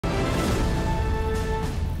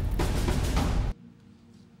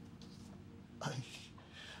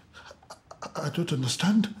I don't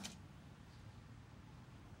understand.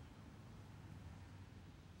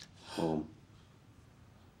 Home.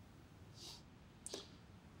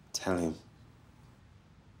 Tell him.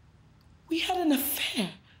 We had an affair,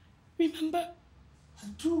 remember? I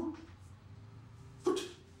do. But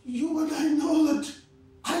you and I know that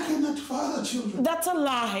I cannot father children. That's a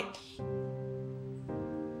lie.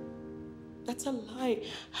 That's a lie.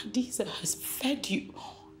 Hadiza has fed you.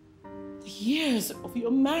 The years of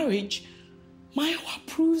your marriage, Mayowa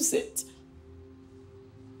proves it.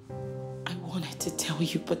 I wanted to tell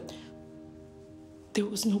you, but there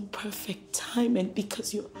was no perfect time, and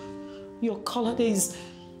because your Colladay's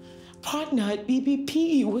partner at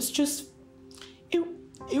BBP was just...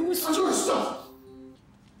 It was just... Stop!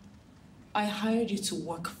 I hired you to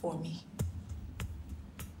work for me.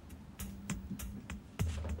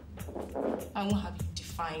 I won't have you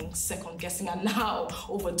defying, second-guessing, and now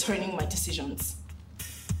overturning my decisions.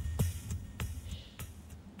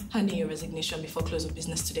 Hand in your resignation before close of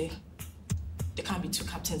business today. There can't be two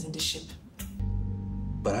captains in this ship.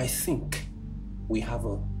 But I think we have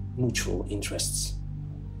a mutual interests.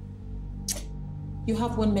 You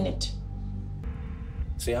have 1 minute.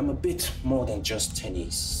 See, I'm a bit more than just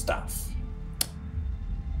Tenny's staff.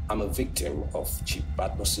 I'm a victim of Chief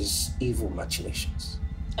Badmus's evil machinations.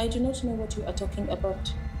 I do not know what you are talking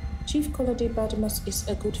about. Chief Colade Badmus is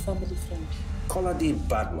a good family friend. Colade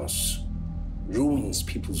Badmus ruins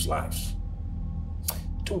people's lives.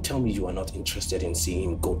 Don't tell me you are not interested in seeing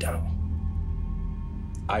him go down.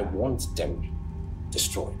 I want them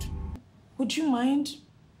destroyed. Would you mind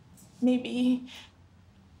maybe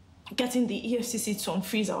getting the EFCC to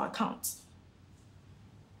unfreeze our accounts?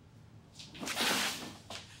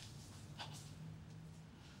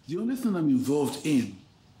 The only thing I'm involved in,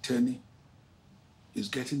 Tenny, is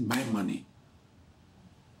getting my money.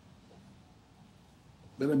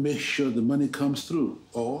 Better make sure the money comes through,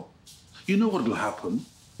 or you know what will happen?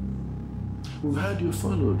 We've had you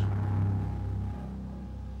followed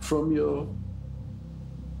from your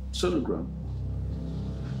sonogram.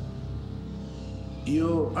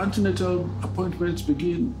 Your antenatal appointments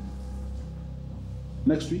begin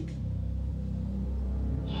next week.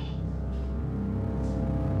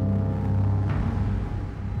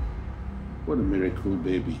 What a miracle,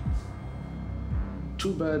 baby.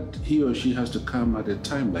 Too bad he or she has to come at a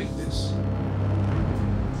time like this.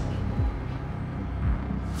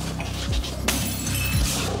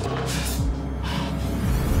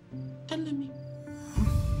 Danlami.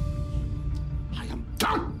 I am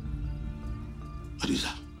done!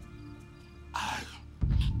 Hadiza, I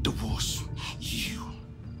divorce you.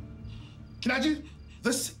 Kinaji,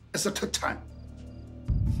 this is the third time.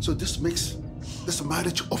 So this makes this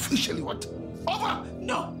marriage officially what? Over!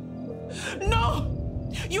 No! No!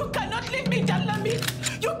 You cannot leave me